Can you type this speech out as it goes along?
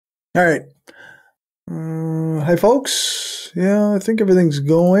All right. Hi, folks. Yeah, I think everything's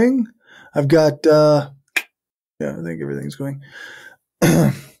going. I've got, yeah, I think everything's going.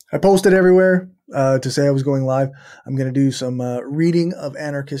 I posted everywhere to say I was going live. I'm going to do some reading of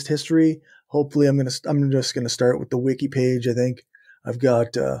Anarchist History. Hopefully, I'm just going to start with the wiki page. I think I've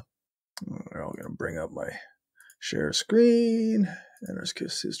got. I'm going to bring up my share screen.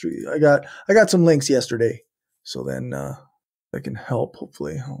 Anarchist History. I got some links yesterday, so then that can help.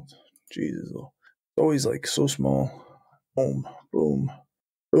 Hopefully, oh, Jesus, it's always like so small. Boom, boom,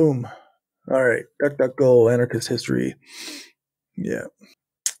 boom. All right, go. Anarchist History. Yeah.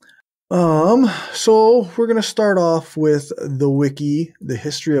 So we're gonna start off with the wiki, the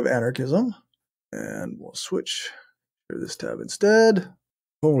history of anarchism, and we'll switch to this tab instead.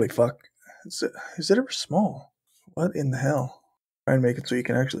 Holy fuck! Is it ever small? What in the hell? Try and make it so you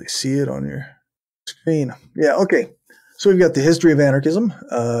can actually see it on your screen. Yeah. Okay. So we've got the history of anarchism.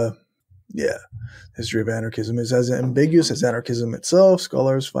 Yeah. History of anarchism is as ambiguous as anarchism itself.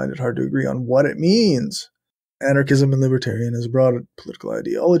 Scholars find it hard to agree on what it means. Anarchism and libertarian as broad political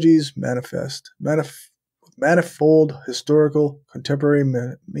ideologies manifold historical contemporary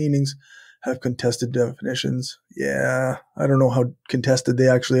meanings have contested definitions. Yeah, I don't know how contested they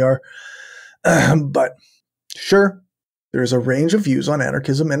actually are, but sure. There is a range of views on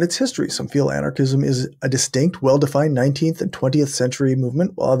anarchism and its history. Some feel anarchism is a distinct, well-defined 19th and 20th century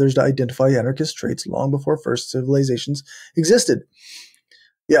movement, while others identify anarchist traits long before first civilizations existed.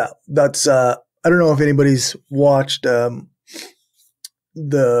 Yeah, that's I don't know if anybody's watched the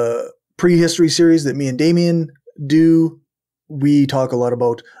Prehistory series that me and Damien do. We talk a lot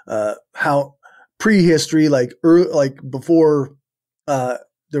about how prehistory, like before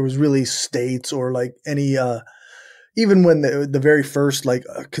there was really states or like any even when the very first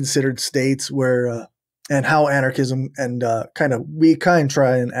considered states where and how anarchism and we try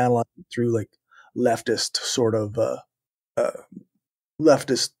and analyze it through like leftist sort of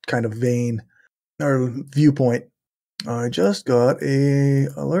leftist kind of vein or viewpoint. I just got a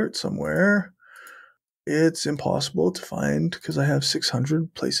alert somewhere. It's impossible to find because I have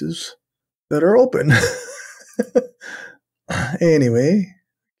 600 places that are open. Anyway,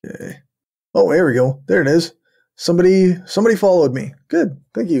 okay. Oh, there we go. There it is. Somebody followed me. Good.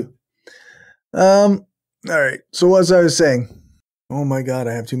 Thank you. All right. So as I was saying, oh my God,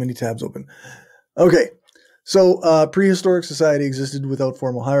 I have too many tabs open. Okay. So prehistoric society existed without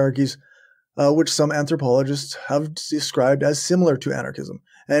formal hierarchies, which some anthropologists have described as similar to anarchism.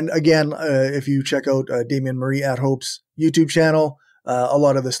 And again, if you check out Damien Marie at Hope's YouTube channel, a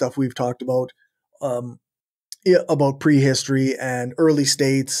lot of the stuff we've talked about prehistory and early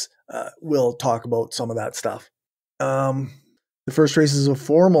states, we'll talk about some of that stuff. The first traces of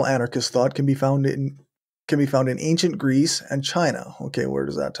formal anarchist thought can be found in ancient Greece and China. Okay, where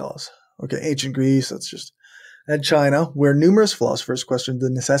does that tell us? Okay, ancient Greece, that's just and China, where numerous philosophers questioned the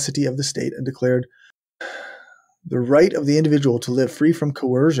necessity of the state and declared the right of the individual to live free from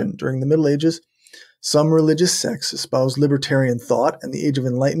coercion. During the Middle Ages, some religious sects espoused libertarian thought, and the Age of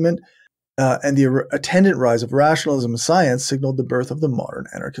Enlightenment and the attendant rise of rationalism and science signaled the birth of the modern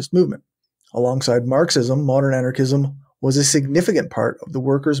anarchist movement. Alongside Marxism, modern anarchism was a significant part of the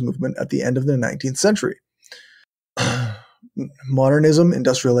workers' movement at the end of the 19th century. Modernism,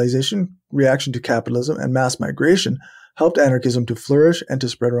 industrialization, reaction to capitalism, and mass migration helped anarchism to flourish and to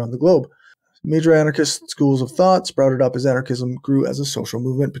spread around the globe. Major anarchist schools of thought sprouted up as anarchism grew as a social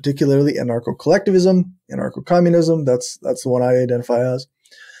movement, particularly anarcho-collectivism, anarcho-communism, that's the one I identify as,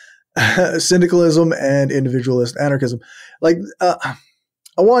 syndicalism, and individualist anarchism.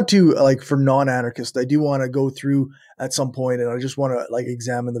 I want to, for non-anarchists, I do want to go through at some point, and I just want to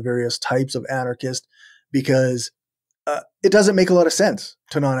examine the various types of anarchist, because it doesn't make a lot of sense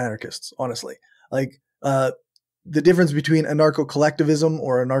to non-anarchists, honestly. The difference between anarcho-collectivism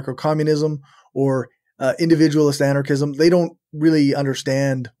or anarcho-communism or individualist anarchism, they don't really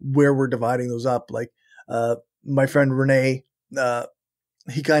understand where we're dividing those up. My friend Renee,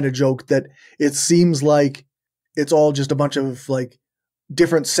 he kind of joked that it seems like it's all just a bunch of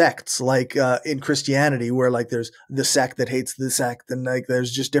different sects, in Christianity, where there's the sect that hates the sect, and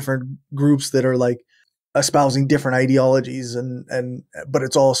there's just different groups that are espousing different ideologies, but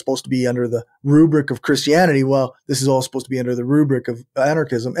it's all supposed to be under the rubric of Christianity. Well, this is all supposed to be under the rubric of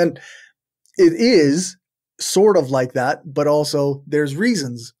anarchism, and it is sort of like that, but also there's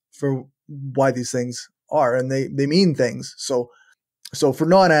reasons for why these things are, and they mean things. So for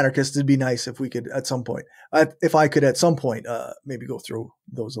non-anarchists, it'd be nice if we could at some point, maybe go through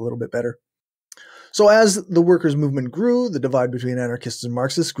those a little bit better. So as the workers' movement grew, the divide between anarchists and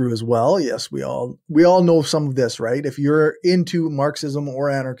Marxists grew as well. Yes, we all know some of this, right? If you're into Marxism or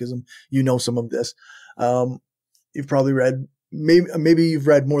anarchism, you know some of this. You've probably read, maybe you've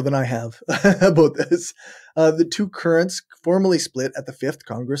read more than I have about this. The two currents formally split at the Fifth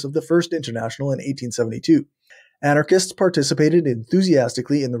Congress of the First International in 1872. Anarchists participated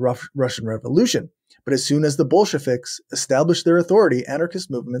enthusiastically in the Russian Revolution, but as soon as the Bolsheviks established their authority,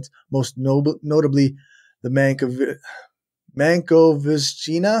 anarchist movements, most notably the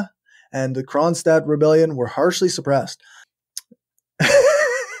Mankovishchina and the Kronstadt Rebellion, were harshly suppressed.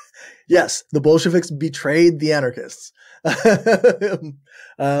 Yes, the Bolsheviks betrayed the anarchists. I'm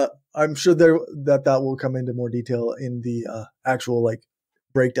sure that will come into more detail in the actual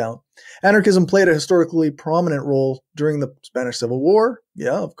breakdown. Anarchism played a historically prominent role during the Spanish Civil War.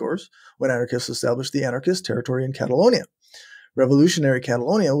 Yeah, of course, when anarchists established the anarchist territory in Catalonia. Revolutionary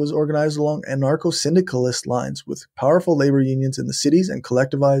Catalonia was organized along anarcho-syndicalist lines with powerful labor unions in the cities and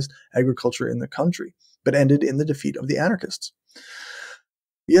collectivized agriculture in the country, but ended in the defeat of the anarchists.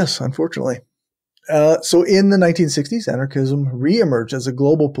 Yes, unfortunately. So in the 1960s, anarchism re-emerged as a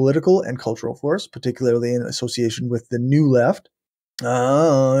global political and cultural force, particularly in association with the New Left.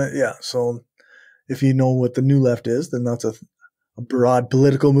 So if you know what the New Left is, then that's a broad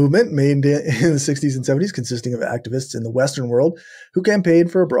political movement made in the 60s and 70s consisting of activists in the Western world who campaigned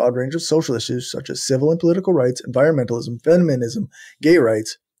for a broad range of social issues such as civil and political rights, environmentalism, feminism, gay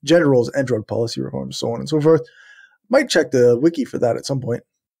rights, gender roles, and drug policy reform, so on and so forth. Might check the wiki for that at some point.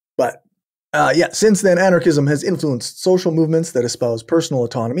 But since then, anarchism has influenced social movements that espouse personal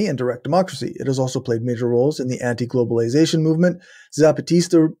autonomy and direct democracy. It has also played major roles in the anti-globalization movement,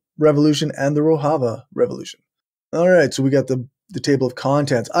 Zapatista revolution, and the Rojava revolution. All right, so we got the table of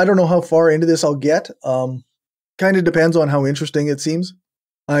contents. I don't know how far into this I'll get. Kind of depends on how interesting it seems.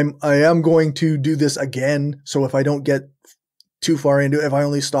 I am going to do this again, so if I don't get too far into it, if I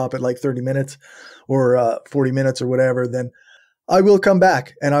only stop at like 30 minutes or 40 minutes or whatever, then I will come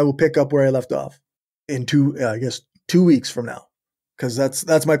back and I will pick up where I left off in 2 weeks from now, because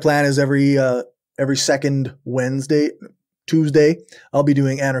that's my plan. Is every second Tuesday, I'll be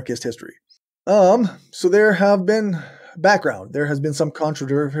doing Anarchist History. So there has been some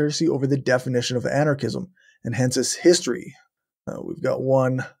controversy over the definition of anarchism and hence its history. We've got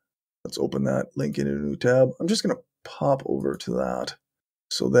one. Let's open that link in a new tab. I'm just going to pop over to that.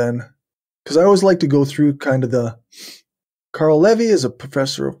 So then, because I always like to go through kind of the. Carl Levy is a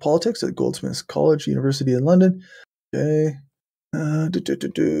professor of politics at Goldsmiths College, University in London. Okay.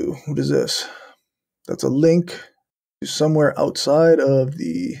 What is this? That's a link to somewhere outside of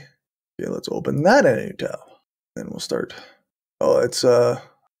the. Okay, let's open that in a new tab. Then we'll start. Oh, it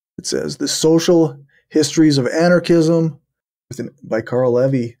says The Social Histories of Anarchism by Carl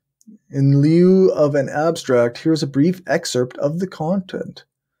Levy. In lieu of an abstract, here's a brief excerpt of the content.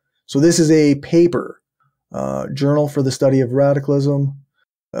 So this is a paper. Journal for the Study of Radicalism,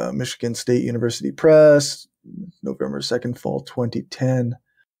 Michigan State University Press, November 2nd, fall 2010.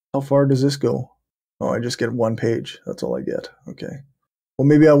 How far does this go? Oh, I just get one page. That's all I get. Okay. Well,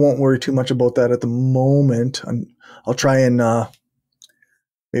 maybe I won't worry too much about that at the moment. I'll try and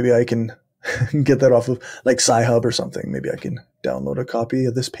maybe I can get that off of like Sci-Hub or something. Maybe I can download a copy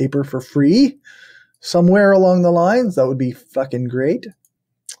of this paper for free somewhere along the lines. That would be fucking great.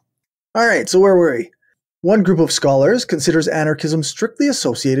 All right, so where were we? One group of scholars considers anarchism strictly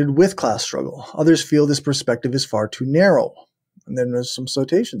associated with class struggle. Others feel this perspective is far too narrow. And then there's some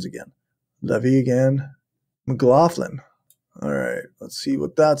citations again. Levy again. McLaughlin. All right, let's see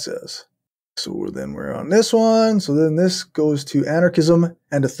what that says. So then we're on this one. So then this goes to Anarchism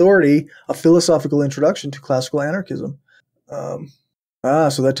and Authority, a philosophical introduction to classical anarchism. So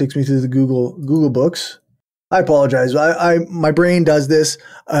that takes me to the Google Books. I apologize. My brain does this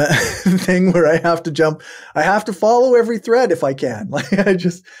thing where I have to jump. I have to follow every thread if I can.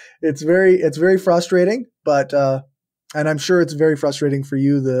 It's very frustrating. But and I'm sure it's very frustrating for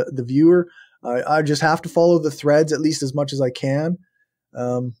you, the viewer. I just have to follow the threads at least as much as I can.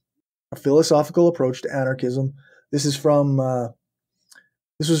 A philosophical approach to anarchism. This is from.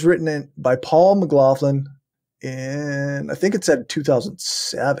 This was written by Paul McLaughlin, and I think it said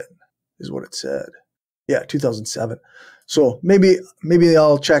 2007 is what it said. Yeah, 2007. So maybe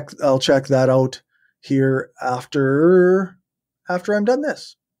I'll check that out here after I'm done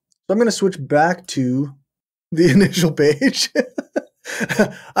this. So I'm going to switch back to the initial page.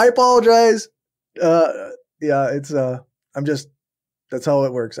 I apologize. That's how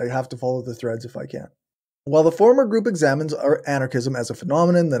it works. I have to follow the threads if I can. While the former group examines anarchism as a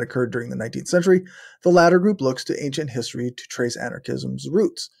phenomenon that occurred during the 19th century, the latter group looks to ancient history to trace anarchism's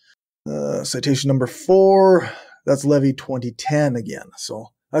roots. Citation number 4, that's Levy 2010 again. So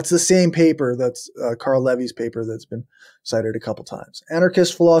that's the same paper. That's Carl Levy's paper that's been cited a couple times.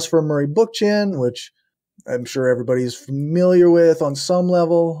 Anarchist philosopher Murray Bookchin, which I'm sure everybody's familiar with on some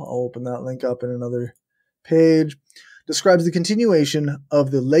level. I'll open that link up in another page. Describes the continuation of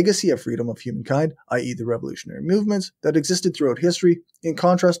the legacy of freedom of humankind, i.e. the revolutionary movements that existed throughout history, in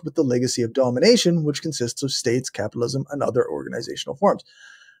contrast with the legacy of domination, which consists of states, capitalism, and other organizational forms.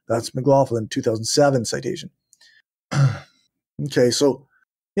 That's McLaughlin, 2007 citation. Okay, so,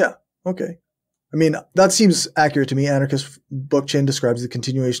 yeah, okay. I mean, that seems accurate to me. Anarchist Bookchin describes the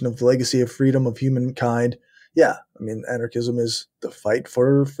continuation of the legacy of freedom of humankind. Yeah, I mean, anarchism is the fight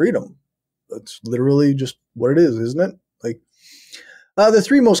for freedom. That's literally just what it is, isn't it? Like, the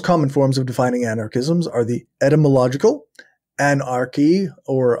 3 most common forms of defining anarchisms are the etymological, anarchy,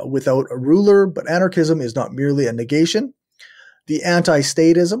 or without a ruler, but anarchism is not merely a negation. The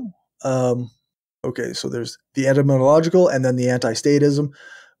anti-statism. Okay, so there's the etymological and then the anti-statism,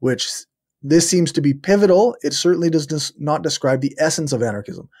 which this seems to be pivotal. It certainly does not describe the essence of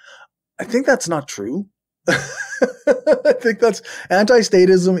anarchism. I think that's not true. I think that's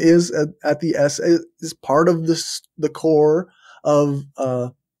anti-statism is at the is part of the core of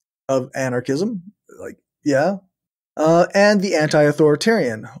anarchism. Like, yeah, and the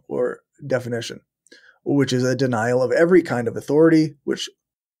anti-authoritarian or definition, which is a denial of every kind of authority, which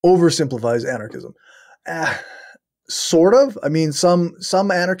oversimplifies anarchism. Sort of. I mean, some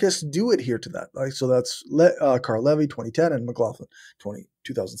anarchists do adhere to that. Like, so that's Carl Levy, 2010, and McLaughlin,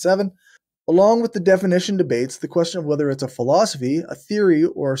 2007. Along with the definition debates, the question of whether it's a philosophy, a theory,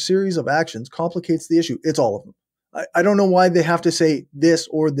 or a series of actions complicates the issue. It's all of them. I don't know why they have to say this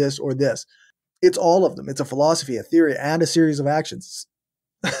or this or this. It's all of them. It's a philosophy, a theory, and a series of actions.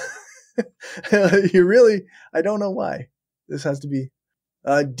 I don't know why. This has to be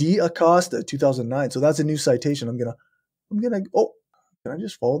D. Acosta, 2009. So that's a new citation. I'm gonna, can I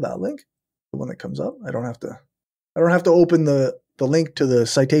just follow that link? The one that comes up? I don't have to open the link to the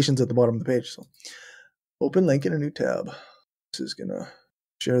citations at the bottom of the page. So open link in a new tab. This is gonna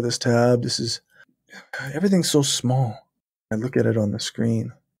share this tab. Everything's so small. I look at it on the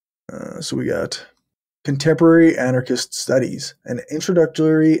screen. So we got Contemporary Anarchist Studies, an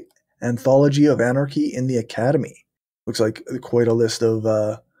introductory anthology of anarchy in the academy. Looks like quite a list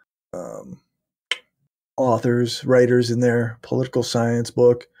of authors, writers in there. Political science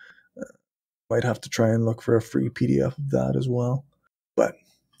book. Might have to try and look for a free PDF of that as well. But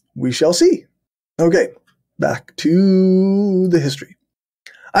we shall see. Okay, back to the history.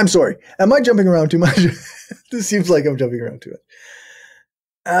 I'm sorry. Am I jumping around too much? This seems like I'm jumping around too much.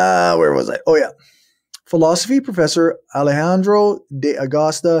 Where was I? Oh, yeah. Philosophy professor Alejandro de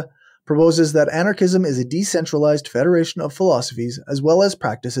Agosta proposes that anarchism is a decentralized federation of philosophies as well as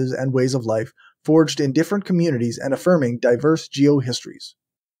practices and ways of life forged in different communities and affirming diverse geohistories.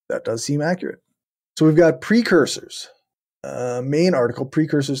 That does seem accurate. So we've got precursors. Main article,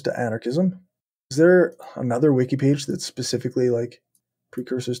 Precursors to Anarchism. Is there another wiki page that's specifically like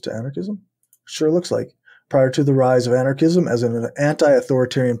precursors to anarchism? Sure looks like. Prior to the rise of anarchism as an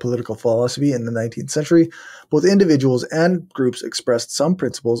anti-authoritarian political philosophy in the 19th century, both individuals and groups expressed some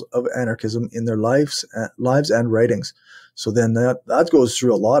principles of anarchism in their lives and writings. So then that goes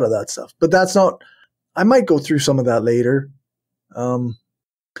through a lot of that stuff. But that's not, I might go through some of that later.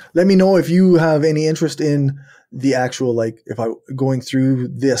 Let me know if you have any interest in the actual, like, if I'm going through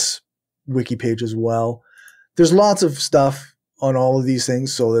this wiki page as well. There's lots of stuff on all of these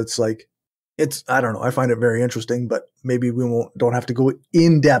things, so it's like, I don't know, I find it very interesting, but maybe we don't have to go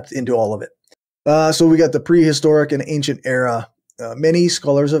in depth into all of it. So we got the prehistoric and ancient era. Many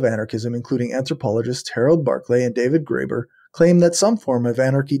scholars of anarchism, including anthropologists Harold Barclay and David Graeber, claim that some form of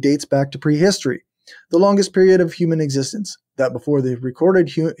anarchy dates back to prehistory, the longest period of human existence, that before the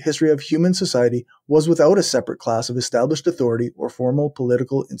recorded history of human society was without a separate class of established authority or formal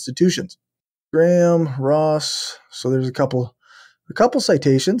political institutions. Graham, Ross, so there's a couple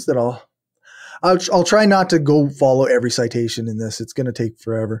citations that I'll try not to go follow every citation in this. It's going to take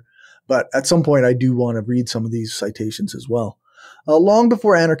forever. But at some point, I do want to read some of these citations as well. Long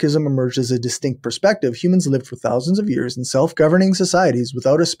before anarchism emerged as a distinct perspective, humans lived for thousands of years in self-governing societies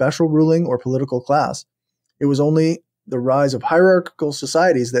without a special ruling or political class. It was only the rise of hierarchical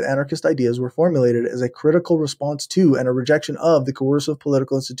societies that anarchist ideas were formulated as a critical response to and a rejection of the coercive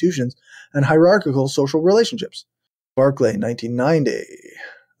political institutions and hierarchical social relationships. Barclay, 1990.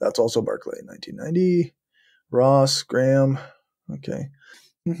 That's also Barclay, 1990. Ross, Graham. Okay.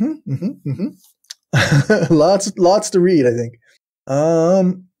 Lots to read, I think.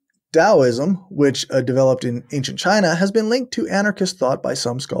 Taoism, which developed in ancient China, has been linked to anarchist thought by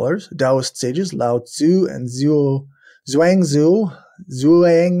some scholars. Taoist sages Lao Tzu and Zhuang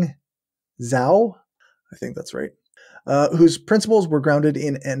Zhao, I think that's right, whose principles were grounded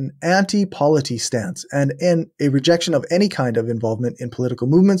in an anti-polity stance and in a rejection of any kind of involvement in political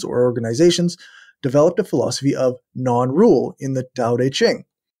movements or organizations, developed a philosophy of non-rule in the Tao Te Ching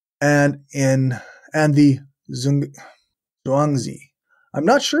and the Zhuangzi. I'm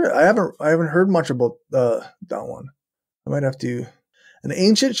not sure. I haven't heard much about that one. I might have to. An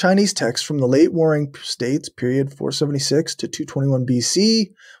ancient Chinese text from the late Warring States period 476 to 221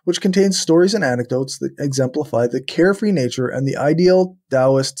 BC, which contains stories and anecdotes that exemplify the carefree nature and the ideal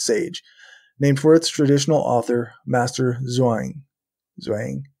Taoist sage, named for its traditional author, Master Zhuang.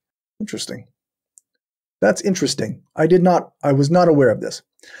 Interesting. That's interesting. I was not aware of this.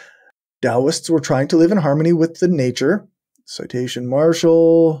 Taoists were trying to live in harmony with the nature. Citation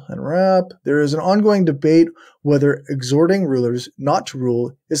Marshall and Rapp. There is an ongoing debate whether exhorting rulers not to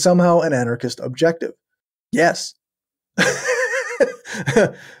rule is somehow an anarchist objective. Yes.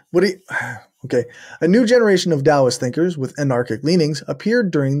 Okay. A new generation of Taoist thinkers with anarchic leanings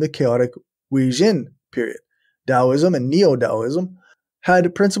appeared during the chaotic Weijin period. Taoism and Neo-Taoism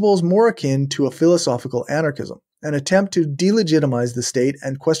had principles more akin to a philosophical anarchism, an attempt to delegitimize the state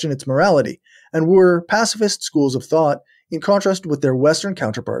and question its morality, and were pacifist schools of thought in contrast with their Western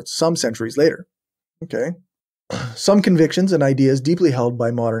counterparts some centuries later. Okay. Some convictions and ideas deeply held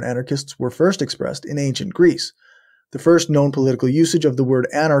by modern anarchists were first expressed in ancient Greece. The first known political usage of the word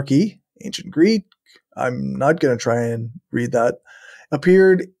anarchy, ancient Greek, I'm not going to try and read that,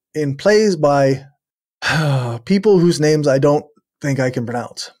 appeared in plays by people whose names I don't think I can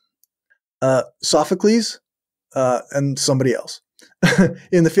pronounce. Sophocles and somebody else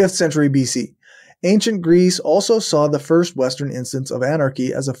in the 5th century BC. Ancient Greece also saw the first Western instance of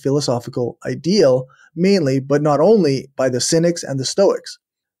anarchy as a philosophical ideal, mainly, but not only, by the Cynics and the Stoics.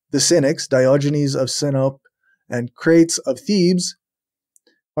 The Cynics, Diogenes of Sinope and Crates of Thebes,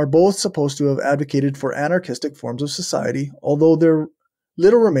 are both supposed to have advocated for anarchistic forms of society, although there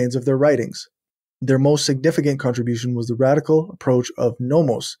little remains of their writings. Their most significant contribution was the radical approach of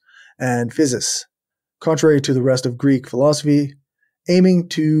nomos and physis, contrary to the rest of Greek philosophy, aiming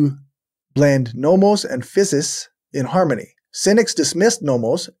to blend nomos and physis in harmony. Cynics dismissed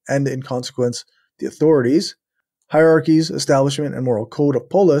nomos, and in consequence, the authorities, hierarchies, establishment, and moral code of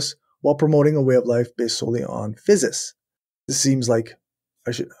polis, while promoting a way of life based solely on physis. This seems like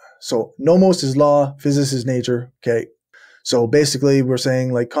so nomos is law, physis is nature. Okay. So basically we're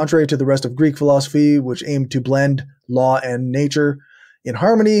saying, like, contrary to the rest of Greek philosophy, which aimed to blend law and nature in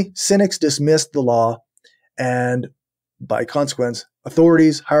harmony, Cynics dismissed the law and by consequence,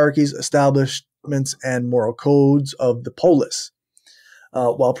 authorities, hierarchies, establishments, and moral codes of the polis,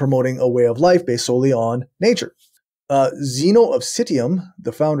 while promoting a way of life based solely on nature. Zeno of Citium,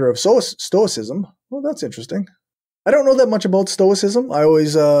 the founder of Stoicism, well, that's interesting. I don't know that much about Stoicism. I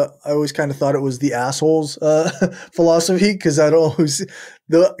always kind of thought it was the assholes philosophy,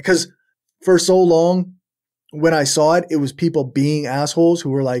 because for so long when I saw it, it was people being assholes who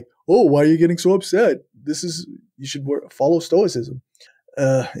were like, "Oh, why are you getting so upset? You should follow Stoicism."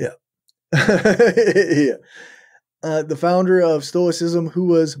 Yeah. Yeah. The founder of Stoicism, who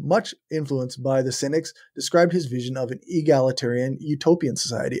was much influenced by the Cynics, described his vision of an egalitarian utopian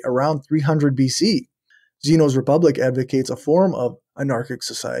society around 300 BC. Zeno's Republic advocates a form of anarchic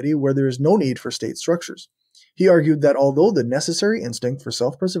society where there is no need for state structures. He argued that although the necessary instinct for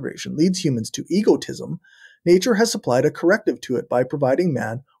self-preservation leads humans to egotism, nature has supplied a corrective to it by providing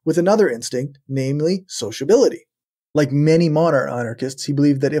man with another instinct, namely sociability. Like many modern anarchists, he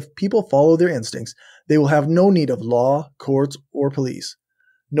believed that if people follow their instincts, they will have no need of law, courts, or police,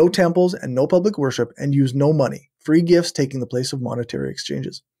 no temples and no public worship, and use no money, free gifts taking the place of monetary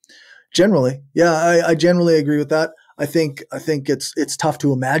exchanges. Generally, yeah, I generally agree with that. I think it's tough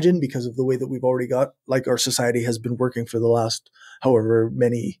to imagine because of the way that we've already got, like, our society has been working for the last however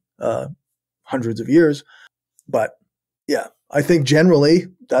many hundreds of years. But yeah, I think generally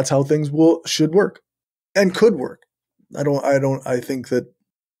that's how things should work and could work. I think that,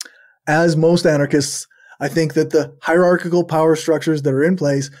 as most anarchists, I think that the hierarchical power structures that are in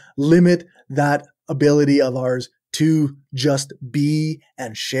place limit that ability of ours to just be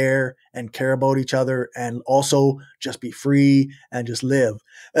and share and care about each other and also just be free and just live.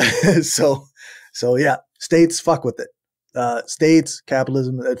 So yeah, states fuck with it. States,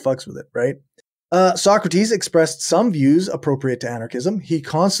 capitalism, it fucks with it, right? Socrates expressed some views appropriate to anarchism. He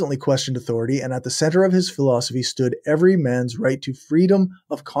constantly questioned authority, and at the center of his philosophy stood every man's right to freedom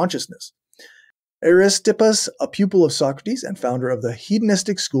of consciousness. Aristippus, a pupil of Socrates and founder of the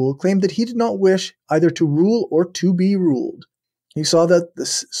hedonistic school, claimed that he did not wish either to rule or to be ruled. He saw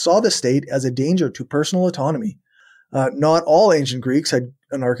the state as a danger to personal autonomy. Not all ancient Greeks had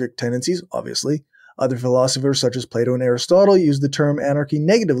anarchic tendencies, obviously. Other philosophers such as Plato and Aristotle used the term anarchy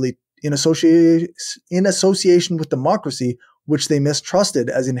negatively in association with democracy, which they mistrusted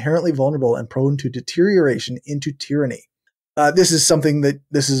as inherently vulnerable and prone to deterioration into tyranny. This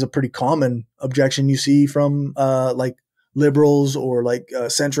is a pretty common objection you see from like liberals or like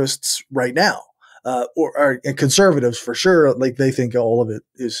centrists right now, or conservatives for sure. Like they think all of it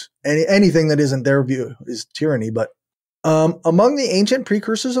is anything that isn't their view is tyranny. But among the ancient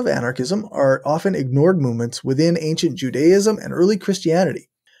precursors of anarchism are often ignored movements within ancient Judaism and early Christianity.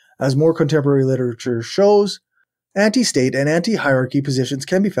 As more contemporary literature shows, anti-state and anti-hierarchy positions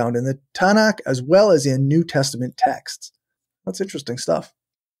can be found in the Tanakh as well as in New Testament texts. That's interesting stuff.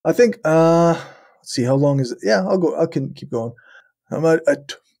 I think, let's see, how long is it? Yeah, I can keep going. I'm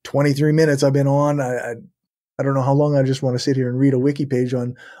at 23 minutes I've been on. I don't know how long I just want to sit here and read a wiki page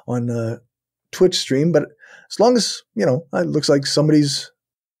on Twitch stream, but as long as, it looks like as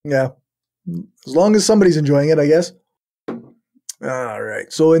long as somebody's enjoying it, I guess. All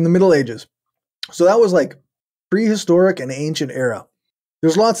right. So in the Middle Ages. So that was like prehistoric and ancient era.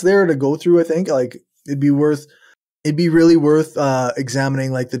 There's lots there to go through, I think. Like it'd be really worth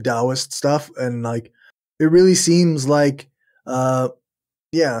examining like the Taoist stuff, and like it really seems like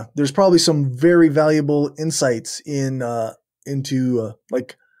there's probably some very valuable insights into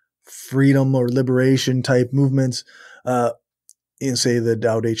like freedom or liberation type movements in say the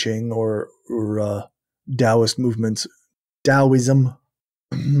Tao Te Ching or Taoist movements, Taoism.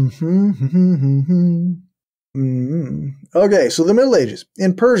 Okay, so the Middle Ages.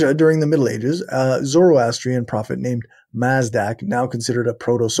 In Persia during the Middle Ages, a Zoroastrian prophet named Mazdak, now considered a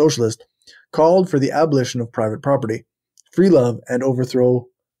proto-socialist, called for the abolition of private property, free love, and overthrowing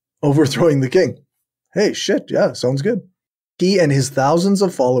the king. Hey, shit, yeah, sounds good. He and his thousands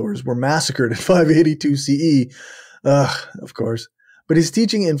of followers were massacred in 582 CE, of course, but his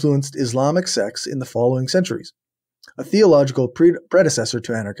teaching influenced Islamic sects in the following centuries. A theological predecessor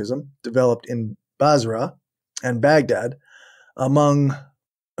to anarchism developed in Basra and Baghdad among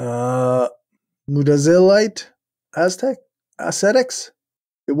Mutazilite ascetics.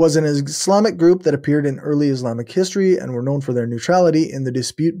 It was an Islamic group that appeared in early Islamic history and were known for their neutrality in the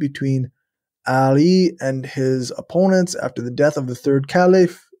dispute between Ali and his opponents after the death of the third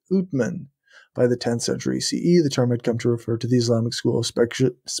caliph, Uthman. By the 10th century CE, the term had come to refer to the Islamic school of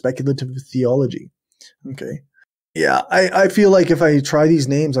speculative theology. Okay. Yeah, I feel like if I try these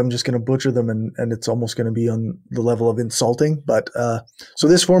names, I'm just going to butcher them, and it's almost going to be on the level of insulting. But so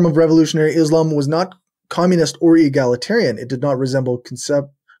this form of revolutionary Islam was not communist or egalitarian. It did not resemble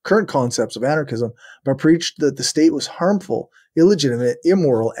current concepts of anarchism, but preached that the state was harmful, illegitimate,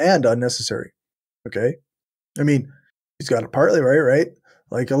 immoral, and unnecessary. Okay? I mean, he's got it partly right?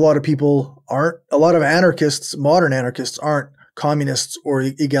 Like a lot of anarchists, modern anarchists aren't communists or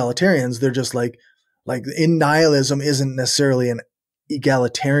egalitarians. They're just like in nihilism isn't necessarily an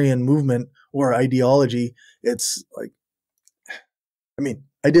egalitarian movement or ideology. It's like, I mean,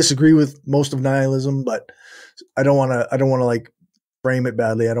 I disagree with most of nihilism, but I don't want to like frame it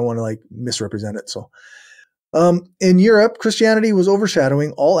badly. I don't want to like misrepresent it. So, in Europe, Christianity was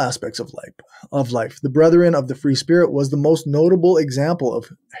overshadowing all aspects of life. The Brethren of the Free Spirit was the most notable example of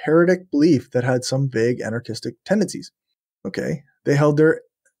heretic belief that had some vague anarchistic tendencies. Okay. They held their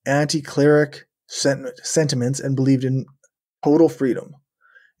anti-cleric sentiments and believed in total freedom.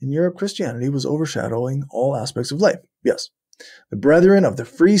 In Europe, Christianity was overshadowing all aspects of life. Yes. The Brethren of the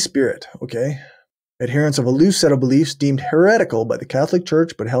Free Spirit. Okay. Adherents of a loose set of beliefs deemed heretical by the Catholic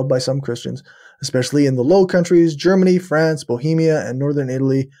Church, but held by some Christians, especially in the Low Countries, Germany, France, Bohemia, and northern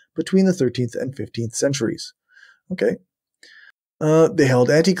Italy between the 13th and 15th centuries. Okay. They held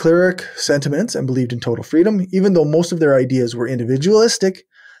anti-cleric sentiments and believed in total freedom. Even though most of their ideas were individualistic,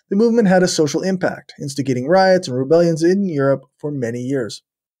 the movement had a social impact, instigating riots and rebellions in Europe for many years.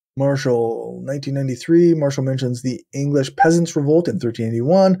 Marshall, 1993, Marshall mentions the English Peasants' Revolt in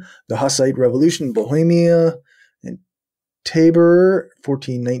 1381, the Hussite Revolution in Bohemia and Tabor,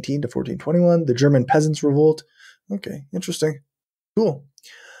 1419 to 1421, the German Peasants' Revolt. Okay, interesting. Cool.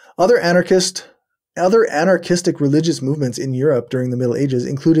 Other anarchistic religious movements in Europe during the Middle Ages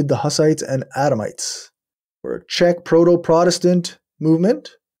included the Hussites and Adamites, were a Czech proto-Protestant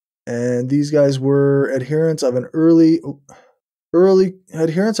movement, and these guys were adherents of an early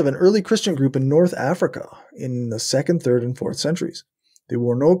Christian group in North Africa in the 2nd, 3rd, and 4th centuries. They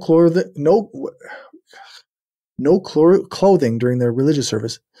wore no clothing during their religious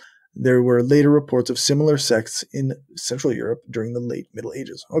service, There were later reports of similar sects in Central Europe during the late Middle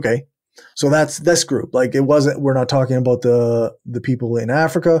Ages. Okay. So that's this group. Like we're not talking about the people in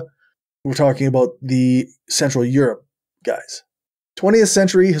Africa. We're talking about the Central Europe guys. 20th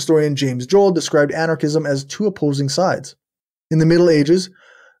century historian James Joel described anarchism as two opposing sides. In the Middle Ages,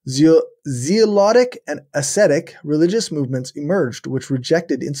 zealotic and ascetic religious movements emerged which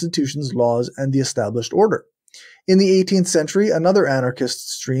rejected institutions, laws, and the established order. In the 18th century, another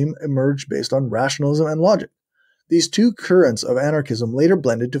anarchist stream emerged based on rationalism and logic. These two currents of anarchism later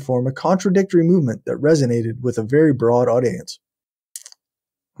blended to form a contradictory movement that resonated with a very broad audience.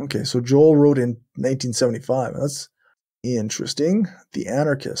 Okay, so Joel wrote in 1975. That's interesting. The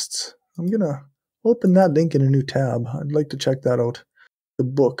Anarchists. I'm going to open that link in a new tab. I'd like to check that out. The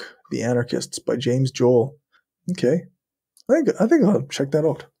book, The Anarchists by James Joel. Okay, I think I'll check that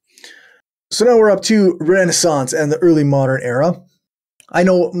out. So now we're up to Renaissance and the early modern era. I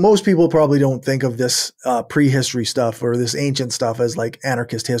know most people probably don't think of this prehistory stuff or this ancient stuff as like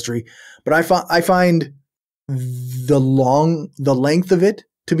anarchist history, but I find the length of it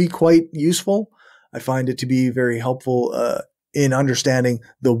to be quite useful. I find it to be very helpful in understanding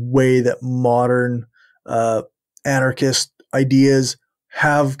the way that modern anarchist ideas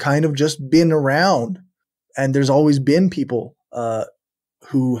have kind of just been around, and there's always been people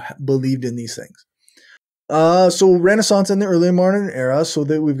who believed in these things. So Renaissance and the early modern era, so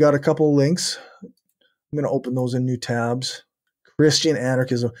that we've got a couple links. I'm going to open those in new tabs. Christian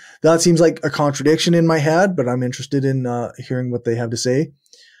anarchism. That seems like a contradiction in my head, but I'm interested in hearing what they have to say.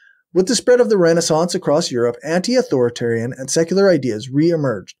 With the spread of the Renaissance across Europe, anti-authoritarian and secular ideas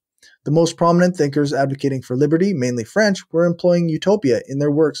re-emerged. The most prominent thinkers advocating for liberty, mainly French, were employing utopia in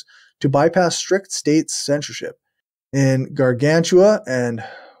their works to bypass strict state censorship. In Gargantua and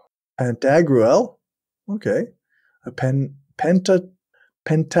Pantagruel, okay, a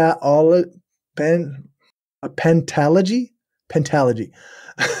pentalogy.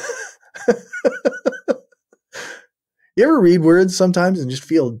 You ever read words sometimes and just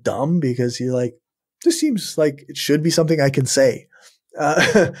feel dumb because you're like, this seems like it should be something I can say?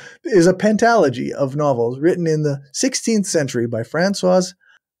 Is a pentalogy of novels written in the 16th century by Francois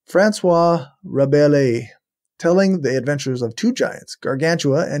Rabelais, telling the adventures of two giants,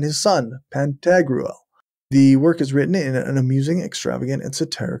 Gargantua and his son, Pantagruel. The work is written in an amusing, extravagant, and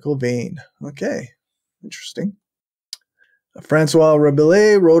satirical vein. Okay, interesting. Francois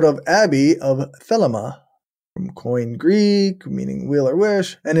Rabelais wrote of Abbey of Thelema, from Koine Greek, meaning will or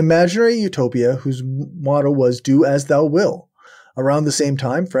wish, an imaginary utopia whose motto was do as thou will. Around the same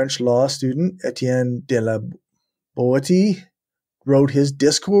time, French law student Etienne de la Boétie wrote his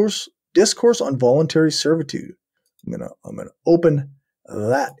discourse on voluntary servitude. I'm gonna open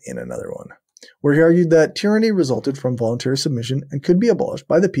that in another one, where he argued that tyranny resulted from voluntary submission and could be abolished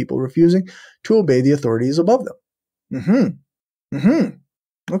by the people refusing to obey the authorities above them.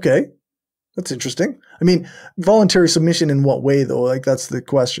 Okay. That's interesting. I mean, voluntary submission in what way, though? Like, that's the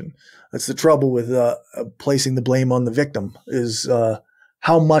question. That's the trouble with placing the blame on the victim, is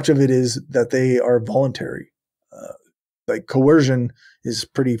how much of it is that they are voluntary. Like, coercion is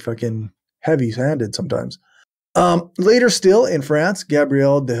pretty fucking heavy-handed sometimes. Later still, in France,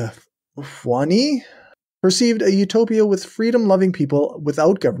 Gabriel de Foigny perceived a utopia with freedom-loving people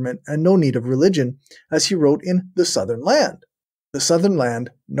without government and no need of religion, as he wrote in The Southern Land. The Southern Land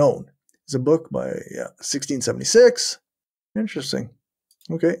Known. It's a book by 1676. Interesting.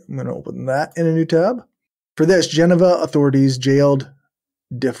 Okay, I'm going to open that in a new tab. For this, Geneva authorities jailed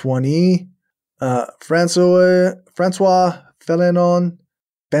de Foigny, Francois Fenelon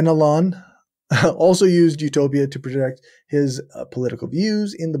also used utopia to project his political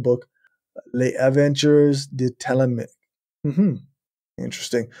views in the book Les Aventures de Telemaque.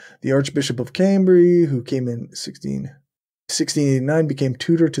 Interesting. The Archbishop of Cambrai, who came in 1689, became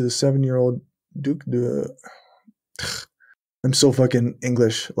tutor to the 7-year-old Duc de... I'm so fucking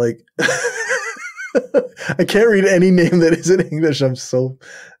English. Like, I can't read any name that isn't English. It's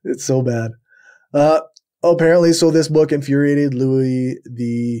so bad. Apparently, so this book infuriated Louis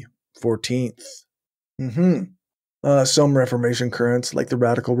the 14th. Some Reformation currents, like the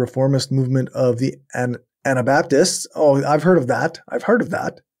radical reformist movement of the Anabaptists. Oh, I've heard of that.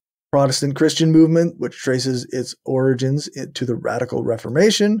 Protestant Christian movement, which traces its origins to the Radical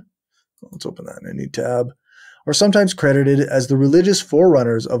Reformation. Let's open that in a new tab. Are sometimes credited as the religious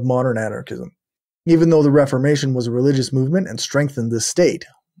forerunners of modern anarchism, even though the Reformation was a religious movement and strengthened the state.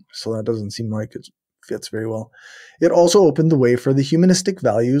 So that doesn't seem like it fits very well. It also opened the way for the humanistic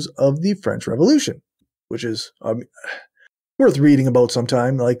values of the French Revolution, which is worth reading about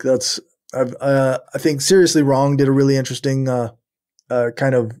sometime. Like, that's, I think Seriously Wrong did a really interesting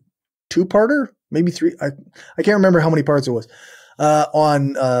kind of two-parter, maybe three. I can't remember how many parts it was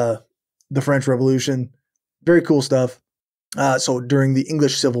on the French Revolution. Very cool stuff. So during the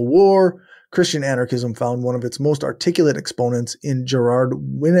English Civil War, Christian anarchism found one of its most articulate exponents in Gerard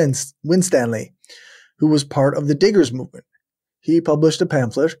Winstanley, who was part of the Diggers movement. He published a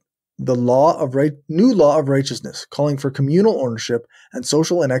pamphlet, The New Law of Righteousness, calling for communal ownership and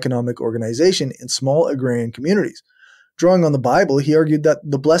social and economic organization in small agrarian communities. Drawing on the Bible, he argued that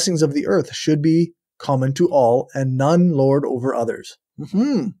the blessings of the earth should be common to all and none lord over others.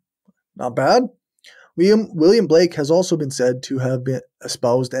 Not bad. William Blake has also been said to have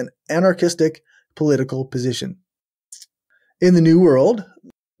espoused an anarchistic political position. In the New World,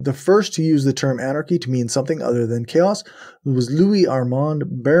 the first to use the term anarchy to mean something other than chaos was Louis Armand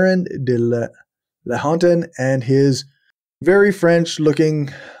Baron de La Hontan and his very French-looking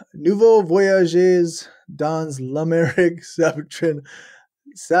Nouveaux Voyages dans l'Amérique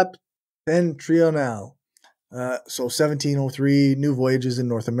septentrionale. So 1703, New Voyages in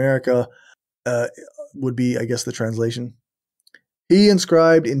North America would be, I guess, the translation. He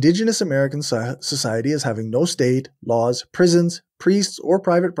inscribed indigenous American society as having no state, laws, prisons, priests, or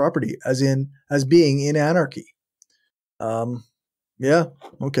private property, as being in anarchy. Yeah,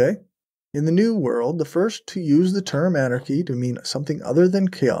 okay. In the New World, the first to use the term anarchy to mean something other than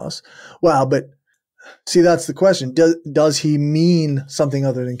chaos. Wow, but see, that's the question. Does he mean something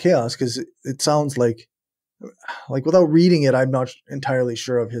other than chaos? Because it sounds like without reading it, I'm not entirely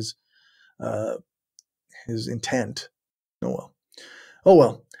sure of his intent. Oh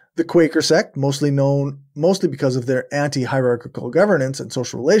well. The Quaker sect, mostly because of their anti-hierarchical governance and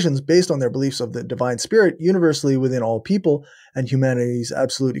social relations based on their beliefs of the divine spirit universally within all people and humanity's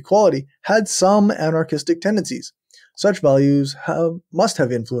absolute equality, had some anarchistic tendencies. Such values must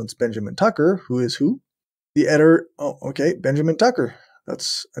have influenced Benjamin Tucker, who is who? The editor. Oh, okay, Benjamin Tucker.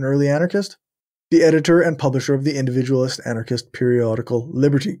 That's an early anarchist. The editor and publisher of the individualist anarchist periodical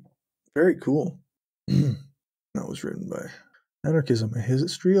Liberty. Very cool. That was written by Anarchism, a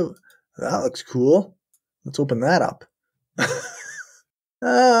history of... That looks cool. Let's open that up.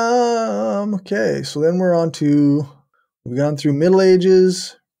 Okay, so then we're on to... We've gone through Middle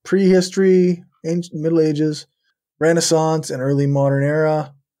Ages, Prehistory, Ancient Middle Ages, Renaissance, and Early Modern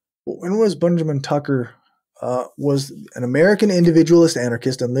Era. When was Benjamin Tucker? Was an American individualist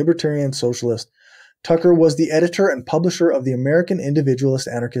anarchist and libertarian socialist. Tucker was the editor and publisher of the American Individualist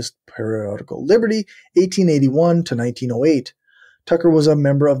Anarchist periodical Liberty, 1881 to 1908. Tucker was a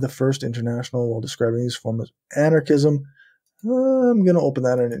member of the First International while describing his form of anarchism. I'm going to open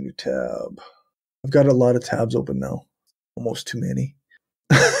that in a new tab. I've got a lot of tabs open now. Almost too many.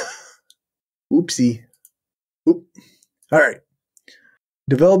 Oopsie. Oop. All right.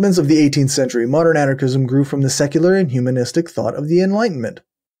 Developments of the 18th century. Modern anarchism grew from the secular and humanistic thought of the Enlightenment.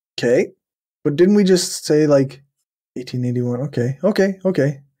 Okay. But didn't we just say, 1881?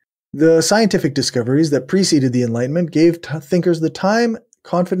 Okay. The scientific discoveries that preceded the Enlightenment gave thinkers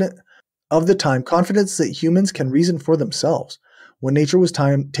confidence that humans can reason for themselves. When nature was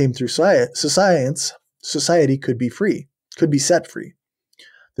tamed through science, society could be set free.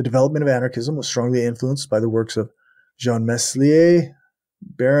 The development of anarchism was strongly influenced by the works of Jean Meslier,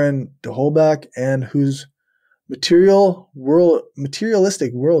 Baron de Holbach, and whose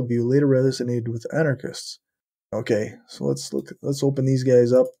materialistic worldview later resonated with anarchists. Okay, so let's open these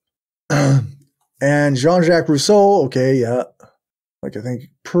guys up. And Jean-Jacques Rousseau, okay, yeah. I think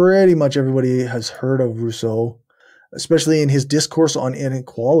pretty much everybody has heard of Rousseau, especially in his discourse on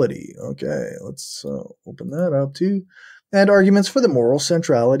inequality. Okay, let's open that up too. And arguments for the moral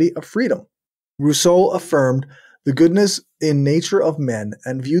centrality of freedom. Rousseau affirmed the goodness in nature of men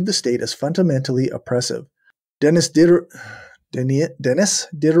and viewed the state as fundamentally oppressive. Denis Diderot,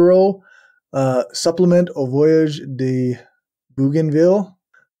 Supplement au Voyage de Bougainville,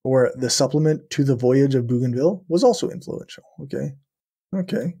 or the Supplement to the Voyage of Bougainville, was also influential. Okay.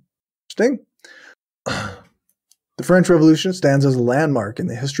 Interesting. The French Revolution stands as a landmark in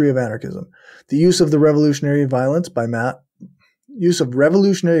the history of anarchism. The use of revolutionary violence by the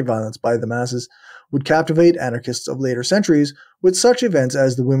masses would captivate anarchists of later centuries, with such events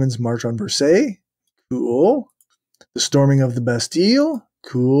as the Women's March on Versailles, cool, the storming of the Bastille,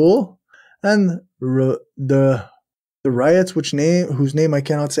 cool, and the riots whose name I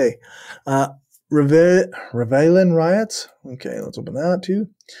cannot say. Ravaillac riots. Okay, let's open that too.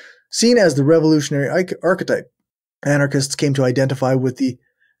 Seen as the revolutionary archetype, anarchists came to identify with the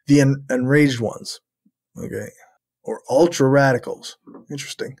enraged ones. Okay, or ultra radicals.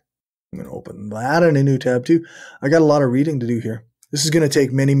 Interesting. I'm going to open that in a new tab too. I got a lot of reading to do here. This is going to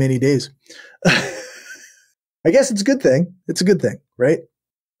take many, many days. I guess it's a good thing. It's a good thing, right?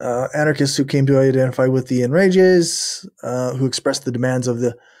 Anarchists who came to identify with the enrages, who expressed the demands of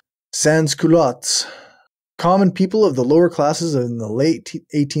the sans-culottes, common people of the lower classes in the late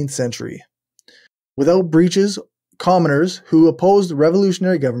 18th century. Without breaches, commoners who opposed the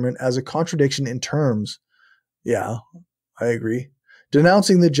revolutionary government as a contradiction in terms. Yeah, I agree.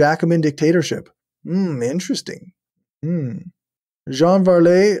 Denouncing the Jacobin dictatorship. Interesting. Jean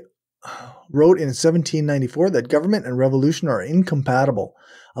Varlet wrote in 1794 that government and revolution are incompatible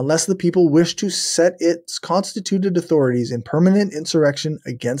unless the people wish to set its constituted authorities in permanent insurrection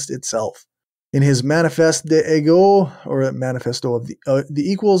against itself. In his Manifeste des Égaux, or Manifesto of the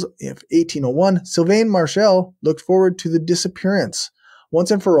Equals, of 1801, Sylvain Marchal looked forward to the disappearance,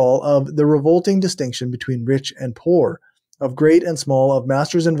 once and for all, of the revolting distinction between rich and poor, of great and small, of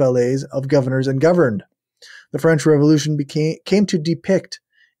masters and valets, of governors and governed. The French Revolution came to depict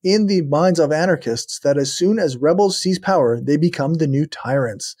in the minds of anarchists that as soon as rebels seize power, they become the new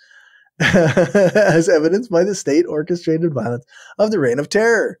tyrants, as evidenced by the state-orchestrated violence of the Reign of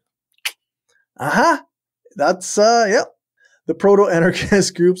Terror. That's, yep. The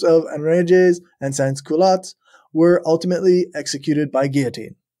proto-anarchist groups of enrages and sans-culottes were ultimately executed by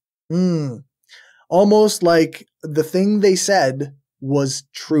guillotine. Almost like the thing they said was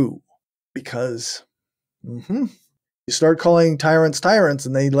true, because you start calling tyrants tyrants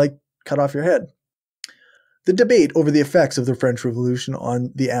and they cut off your head. The debate over the effects of the French Revolution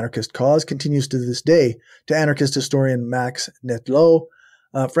on the anarchist cause continues to this day. To anarchist historian Max Netlot,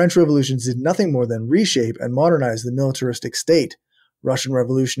 French revolutions did nothing more than reshape and modernize the militaristic state. Russian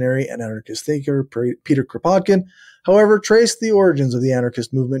revolutionary and anarchist thinker Peter Kropotkin, however, traced the origins of the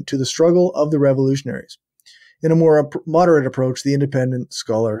anarchist movement to the struggle of the revolutionaries. In a more moderate approach, the independent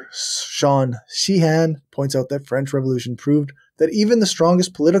scholar Sean Sheehan points out that French Revolution proved that even the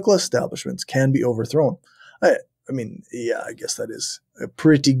strongest political establishments can be overthrown. I guess that is a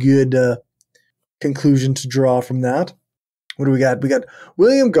pretty good conclusion to draw from that. What do we got? We got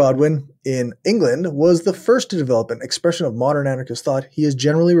William Godwin in England was the first to develop an expression of modern anarchist thought. He is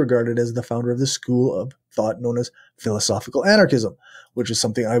generally regarded as the founder of the school of thought known as philosophical anarchism, which is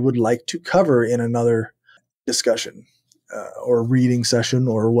something I would like to cover in another discussion or reading session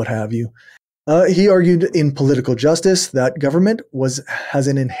or what have you. He argued in Political Justice that government has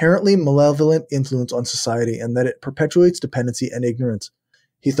an inherently malevolent influence on society and that it perpetuates dependency and ignorance.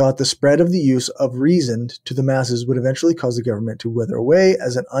 He thought the spread of the use of reason to the masses would eventually cause the government to wither away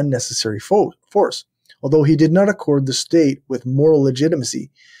as an unnecessary force. Although he did not accord the state with moral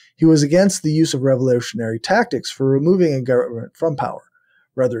legitimacy, he was against the use of revolutionary tactics for removing a government from power.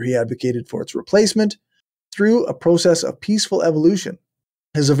 Rather, he advocated for its replacement through a process of peaceful evolution.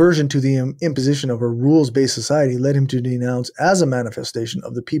 His aversion to the imposition of a rules-based society led him to denounce as a manifestation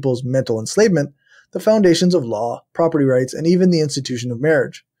of the people's mental enslavement the foundations of law, property rights, and even the institution of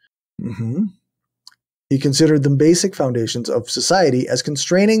marriage. He considered the basic foundations of society as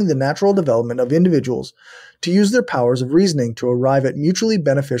constraining the natural development of individuals to use their powers of reasoning to arrive at a mutually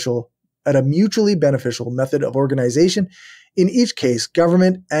beneficial method of organization. In each case,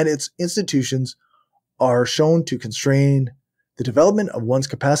 government and its institutions are shown to constrain the development of one's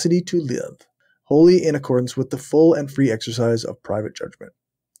capacity to live, wholly in accordance with the full and free exercise of private judgment.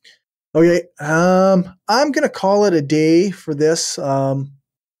 Okay, I'm going to call it a day for this.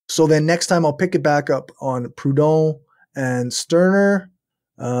 So then next time I'll pick it back up on Proudhon and Stirner.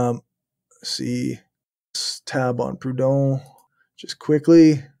 Let's see, let's tab on Proudhon just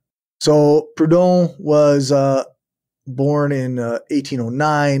quickly. So Proudhon was born in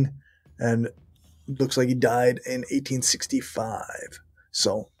 1809 and looks like he died in 1865.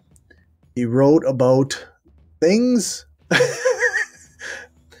 So he wrote about things.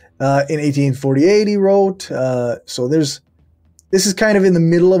 In 1848, he wrote. So this is kind of in the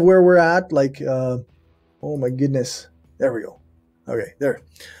middle of where we're at. Oh my goodness. There we go. Okay, there.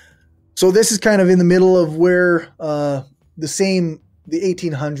 So this is kind of in the middle of where the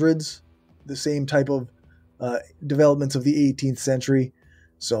 1800s, the same type of developments of the 18th century.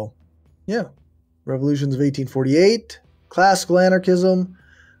 So, yeah. Revolutions of 1848, classical anarchism.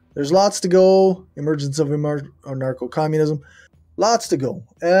 There's lots to go. Emergence of anarcho-communism. Lots to go.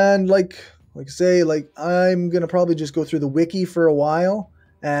 And like I say, I'm going to probably just go through the wiki for a while.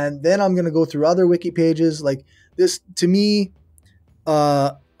 And then I'm going to go through other wiki pages. Like this, to me,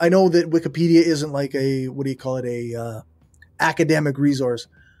 I know that Wikipedia isn't like a academic resource.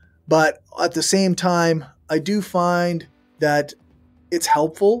 But at the same time, I do find that it's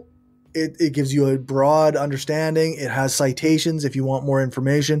helpful. It gives you a broad understanding. It has citations if you want more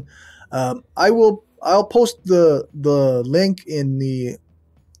information. I'll post the link in the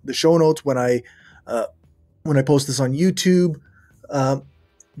show notes when I post this on YouTube.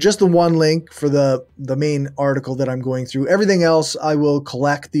 just the one link for the main article that I'm going through. Everything else, I will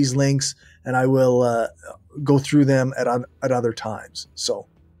collect these links and I will go through them at other times. So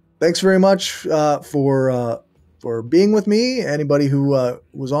thanks very much for being with me. Anybody who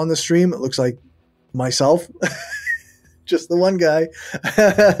was on the stream, it looks like myself, just the one guy.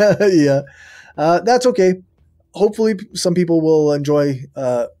 Yeah, that's okay. Hopefully some people will enjoy,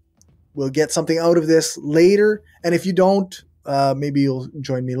 will get something out of this later. And if you don't, maybe you'll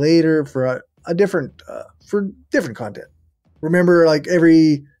join me later for a different, for different content. Remember, like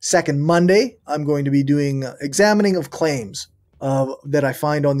every second Monday, I'm going to be doing examining of claims that I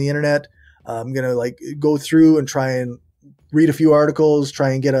find on the internet. I'm going to like go through and try and read a few articles,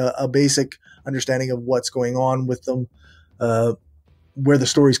 try and get a basic understanding of what's going on with them, where the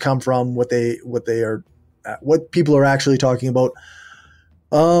stories come from, what people are actually talking about.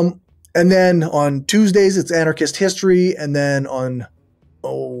 And then on Tuesdays, it's Anarchist History. And then on,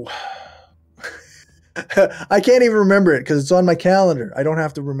 I can't even remember it because it's on my calendar. I don't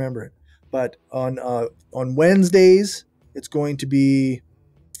have to remember it. But on Wednesdays, it's going to be,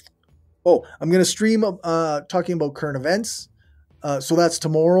 I'm going to stream talking about current events. So that's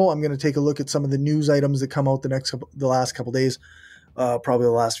tomorrow. I'm going to take a look at some of the news items that come out the last couple days, probably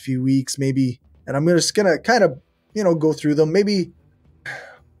the last few weeks, maybe. And I'm just going to kind of, go through them. Maybe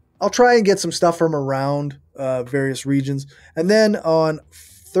I'll try and get some stuff from around various regions. And then on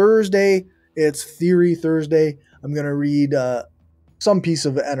Thursday, it's Theory Thursday. I'm going to read some piece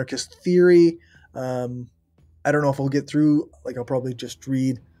of anarchist theory. I don't know if I'll get through, like I'll probably just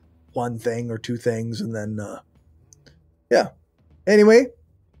read one thing or two things and then, yeah. Anyway,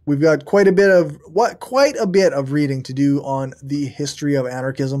 we've got quite a bit of reading to do on the history of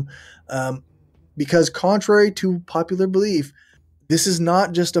anarchism. Because contrary to popular belief, this is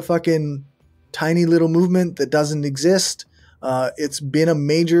not just a fucking tiny little movement that doesn't exist. It's been a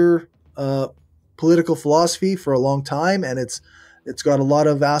major political philosophy for a long time, and it's got a lot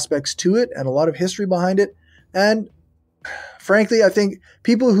of aspects to it and a lot of history behind it. And frankly, I think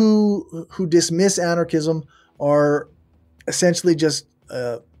people who dismiss anarchism are essentially just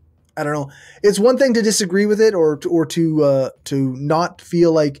I don't know. It's one thing to disagree with it or to not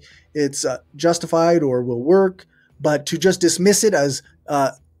feel like it's justified or will work, but to just dismiss it as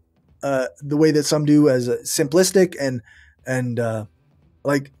the way that some do, as simplistic and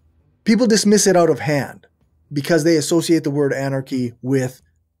like people dismiss it out of hand because they associate the word anarchy with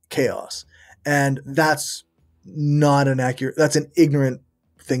chaos, and that's not an accurate. That's an ignorant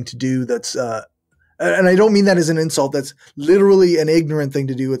thing to do. That's and I don't mean that as an insult. That's literally an ignorant thing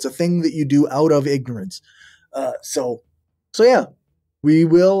to do. It's a thing that you do out of ignorance. So yeah,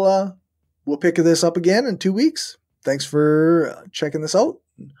 we'll pick this up again in 2 weeks. Thanks for checking this out.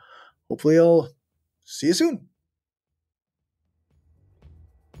 Hopefully I'll see you soon.